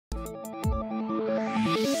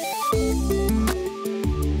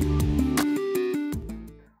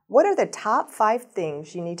What are the top 5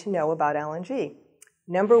 things you need to know about LNG?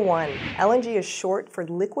 Number 1, LNG is short for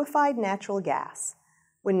liquefied natural gas.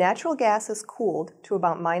 When natural gas is cooled to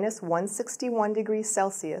about minus 161 degrees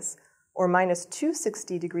Celsius or minus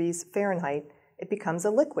 260 degrees Fahrenheit, it becomes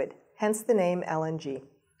a liquid, hence the name LNG,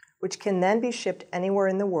 which can then be shipped anywhere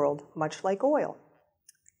in the world, much like oil.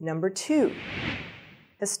 Number 2,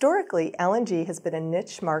 historically, LNG has been a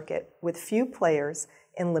niche market with few players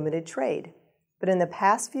and limited trade. But in the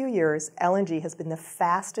past few years, LNG has been the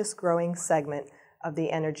fastest growing segment of the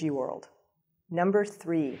energy world. Number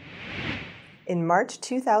 3, in March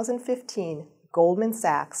 2015, Goldman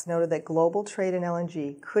Sachs noted that global trade in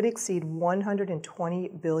LNG could exceed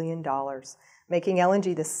 $120 billion, making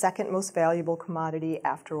LNG the second most valuable commodity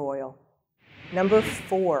after oil. Number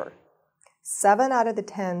 4, 7 out of the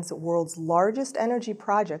 10 world's largest energy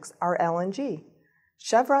projects are LNG.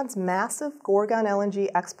 Chevron's massive Gorgon LNG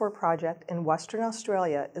export project in Western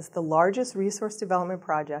Australia is the largest resource development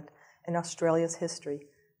project in Australia's history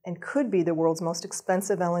and could be the world's most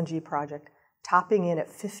expensive LNG project, topping in at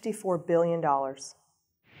 $54 billion.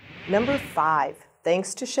 Number 5,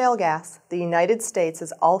 thanks to shale gas, the United States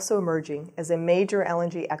is also emerging as a major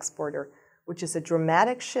LNG exporter, which is a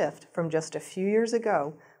dramatic shift from just a few years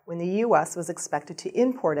ago when the U.S. was expected to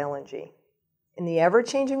import LNG. In the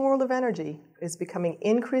ever-changing world of energy, it is becoming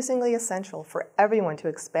increasingly essential for everyone to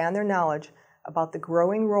expand their knowledge about the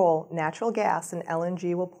growing role natural gas and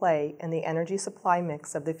LNG will play in the energy supply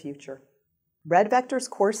mix of the future. Red Vector's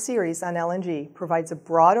course series on LNG provides a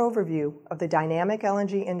broad overview of the dynamic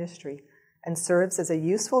LNG industry and serves as a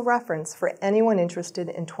useful reference for anyone interested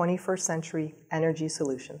in 21st century energy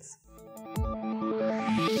solutions.